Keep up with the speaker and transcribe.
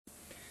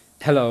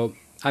Hello,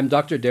 I'm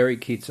Dr.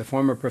 Derek Keats, a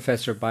former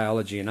professor of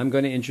biology, and I'm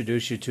going to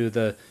introduce you to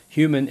the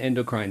human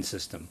endocrine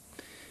system.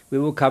 We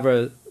will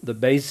cover the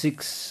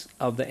basics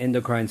of the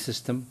endocrine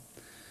system,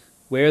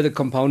 where the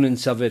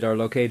components of it are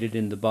located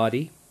in the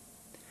body,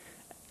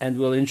 and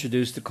we'll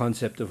introduce the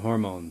concept of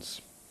hormones.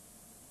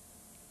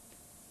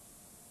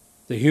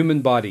 The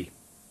human body.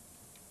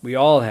 We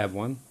all have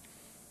one,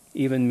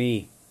 even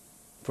me,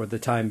 for the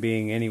time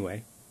being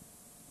anyway.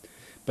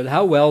 But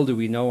how well do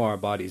we know our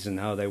bodies and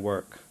how they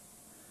work?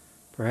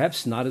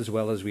 Perhaps not as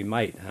well as we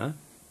might, huh?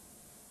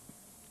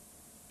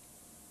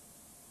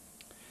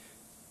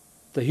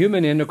 The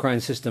human endocrine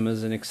system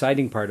is an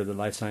exciting part of the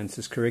life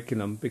sciences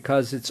curriculum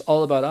because it's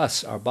all about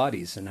us, our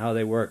bodies, and how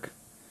they work.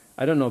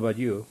 I don't know about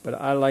you, but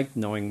I like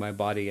knowing my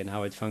body and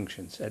how it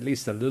functions, at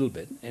least a little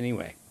bit,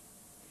 anyway.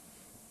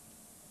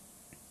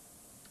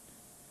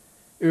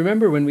 You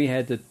remember when we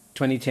had the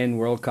 2010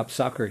 World Cup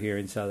soccer here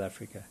in South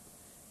Africa?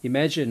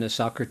 Imagine a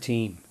soccer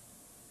team.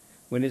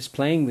 When it's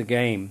playing the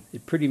game,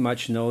 it pretty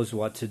much knows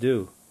what to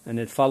do, and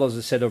it follows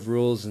a set of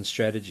rules and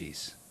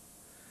strategies.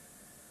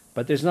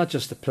 But there's not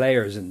just the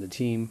players in the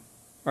team,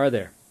 are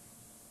there?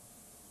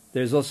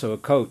 There's also a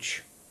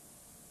coach.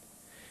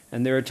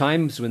 And there are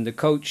times when the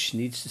coach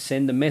needs to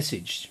send a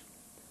message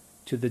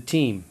to the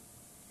team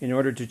in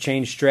order to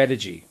change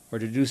strategy or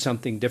to do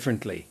something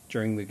differently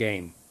during the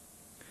game.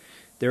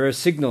 There are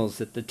signals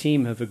that the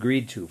team have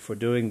agreed to for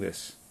doing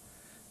this.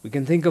 We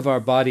can think of our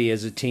body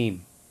as a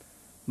team.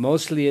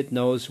 Mostly it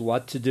knows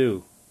what to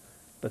do,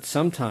 but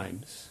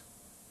sometimes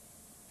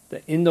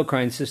the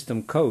endocrine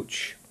system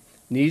coach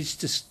needs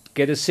to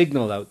get a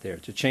signal out there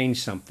to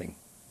change something.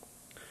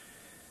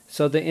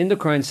 So the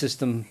endocrine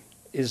system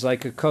is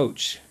like a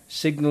coach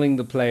signaling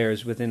the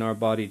players within our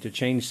body to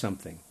change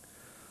something.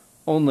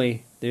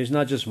 Only there's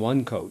not just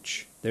one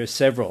coach, there's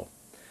several,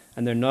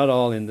 and they're not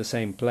all in the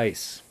same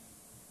place.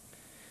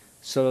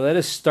 So let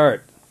us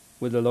start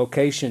with the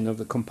location of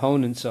the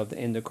components of the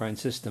endocrine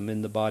system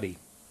in the body.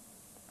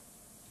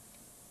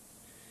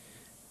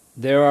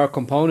 There are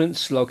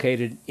components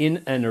located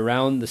in and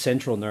around the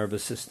central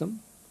nervous system,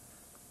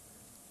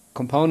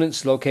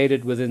 components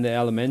located within the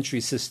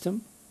alimentary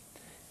system,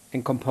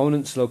 and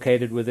components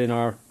located within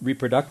our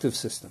reproductive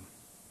system.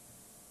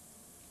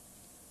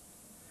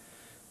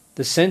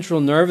 The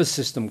central nervous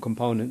system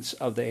components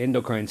of the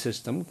endocrine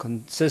system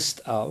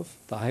consist of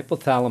the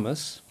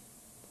hypothalamus,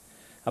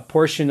 a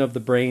portion of the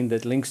brain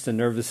that links the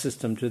nervous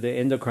system to the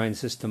endocrine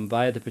system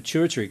via the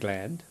pituitary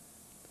gland,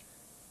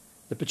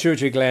 the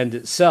pituitary gland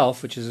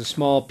itself, which is a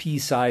small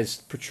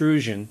pea-sized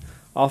protrusion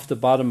off the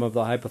bottom of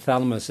the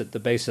hypothalamus at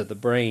the base of the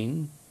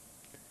brain,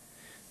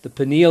 the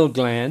pineal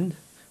gland,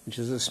 which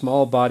is a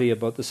small body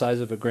about the size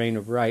of a grain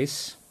of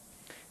rice,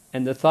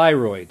 and the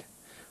thyroid,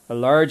 a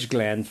large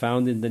gland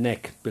found in the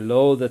neck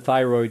below the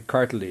thyroid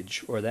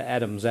cartilage, or the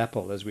Adam's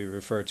apple as we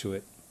refer to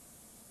it.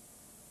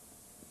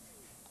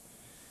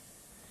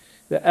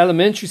 The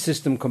alimentary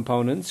system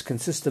components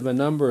consist of a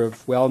number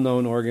of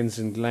well-known organs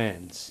and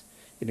glands.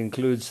 It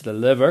includes the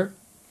liver,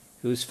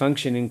 whose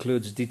function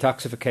includes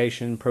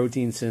detoxification,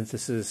 protein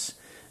synthesis,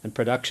 and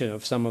production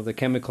of some of the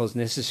chemicals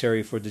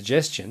necessary for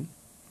digestion.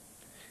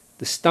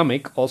 The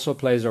stomach also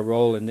plays a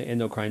role in the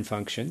endocrine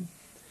function.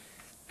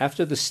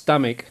 After the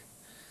stomach,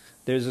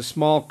 there's a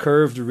small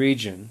curved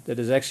region that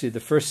is actually the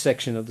first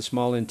section of the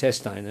small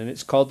intestine, and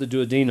it's called the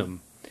duodenum,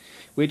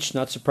 which,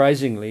 not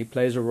surprisingly,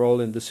 plays a role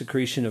in the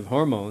secretion of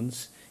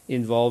hormones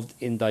involved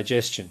in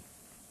digestion.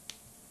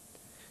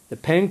 The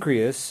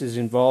pancreas is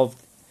involved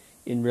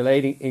in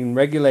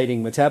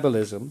regulating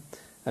metabolism,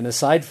 and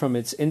aside from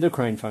its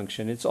endocrine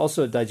function, it's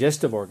also a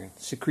digestive organ,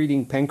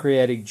 secreting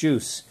pancreatic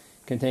juice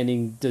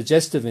containing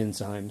digestive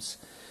enzymes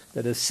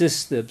that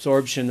assist the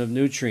absorption of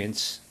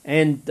nutrients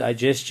and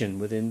digestion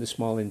within the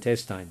small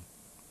intestine.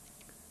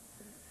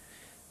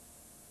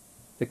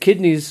 The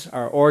kidneys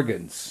are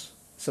organs,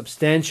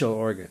 substantial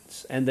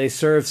organs, and they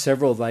serve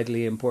several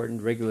vitally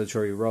important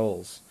regulatory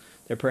roles.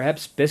 They're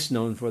perhaps best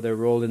known for their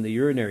role in the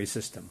urinary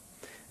system,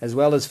 as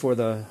well as for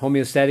the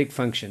homeostatic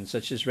functions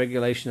such as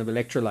regulation of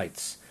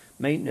electrolytes,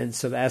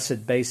 maintenance of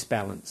acid-base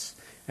balance,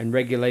 and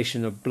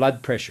regulation of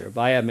blood pressure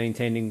via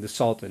maintaining the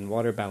salt and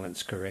water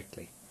balance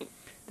correctly.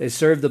 They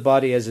serve the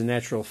body as a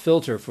natural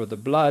filter for the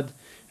blood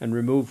and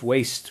remove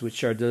wastes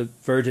which are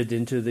diverted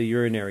into the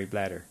urinary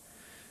bladder.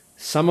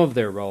 Some of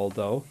their role,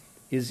 though,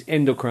 is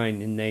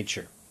endocrine in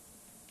nature.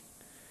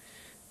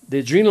 The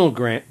adrenal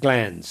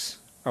glands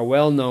are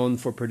well known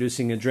for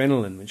producing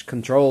adrenaline, which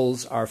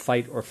controls our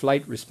fight or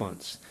flight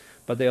response,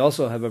 but they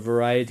also have a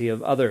variety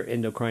of other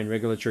endocrine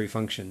regulatory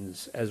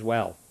functions as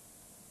well.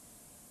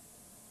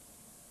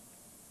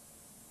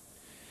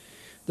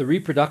 The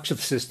reproductive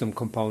system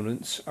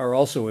components are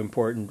also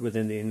important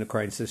within the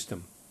endocrine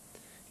system.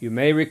 You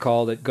may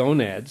recall that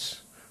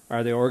gonads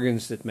are the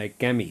organs that make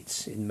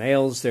gametes. In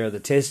males, they are the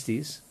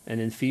testes, and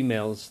in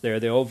females, they are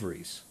the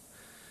ovaries.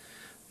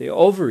 The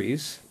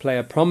ovaries play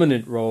a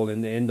prominent role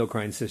in the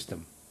endocrine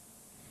system,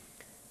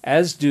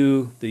 as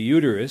do the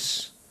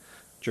uterus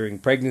during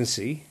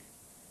pregnancy,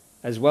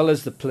 as well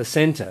as the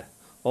placenta,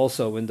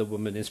 also when the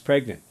woman is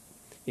pregnant.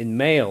 In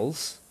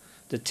males,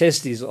 the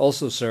testes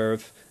also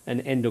serve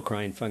an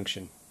endocrine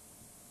function.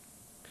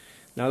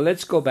 Now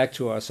let's go back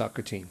to our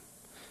soccer team.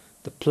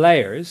 The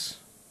players,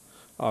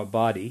 our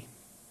body,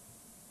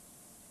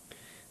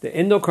 the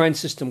endocrine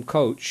system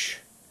coach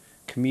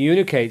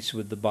communicates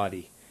with the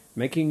body,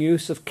 making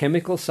use of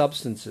chemical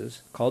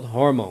substances called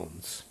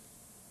hormones.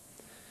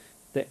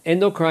 The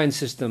endocrine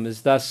system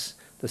is thus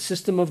the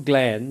system of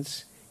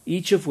glands,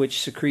 each of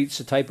which secretes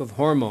a type of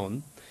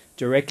hormone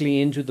directly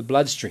into the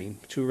bloodstream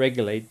to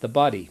regulate the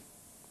body.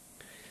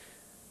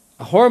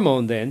 A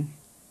hormone, then,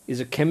 is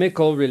a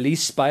chemical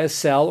released by a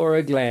cell or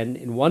a gland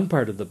in one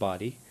part of the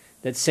body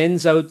that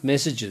sends out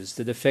messages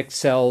that affect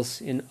cells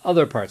in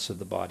other parts of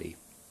the body.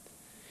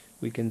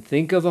 We can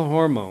think of a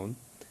hormone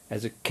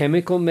as a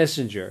chemical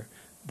messenger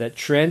that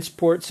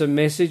transports a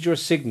message or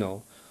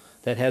signal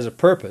that has a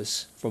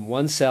purpose from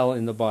one cell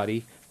in the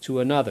body to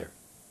another.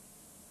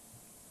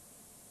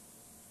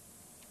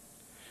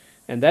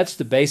 And that's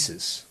the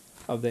basis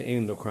of the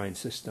endocrine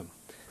system.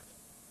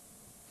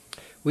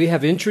 We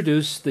have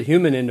introduced the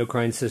human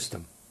endocrine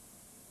system.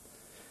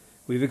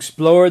 We've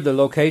explored the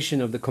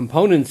location of the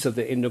components of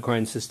the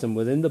endocrine system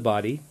within the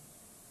body,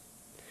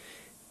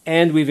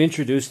 and we've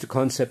introduced the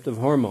concept of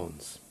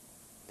hormones.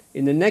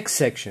 In the next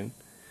section,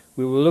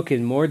 we will look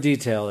in more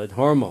detail at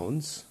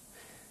hormones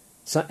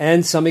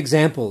and some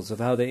examples of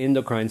how the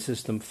endocrine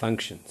system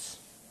functions.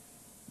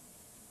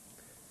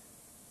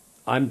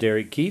 I'm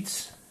Derek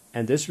Keats,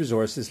 and this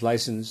resource is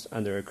licensed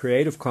under a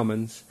Creative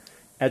Commons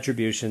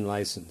Attribution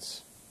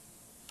License.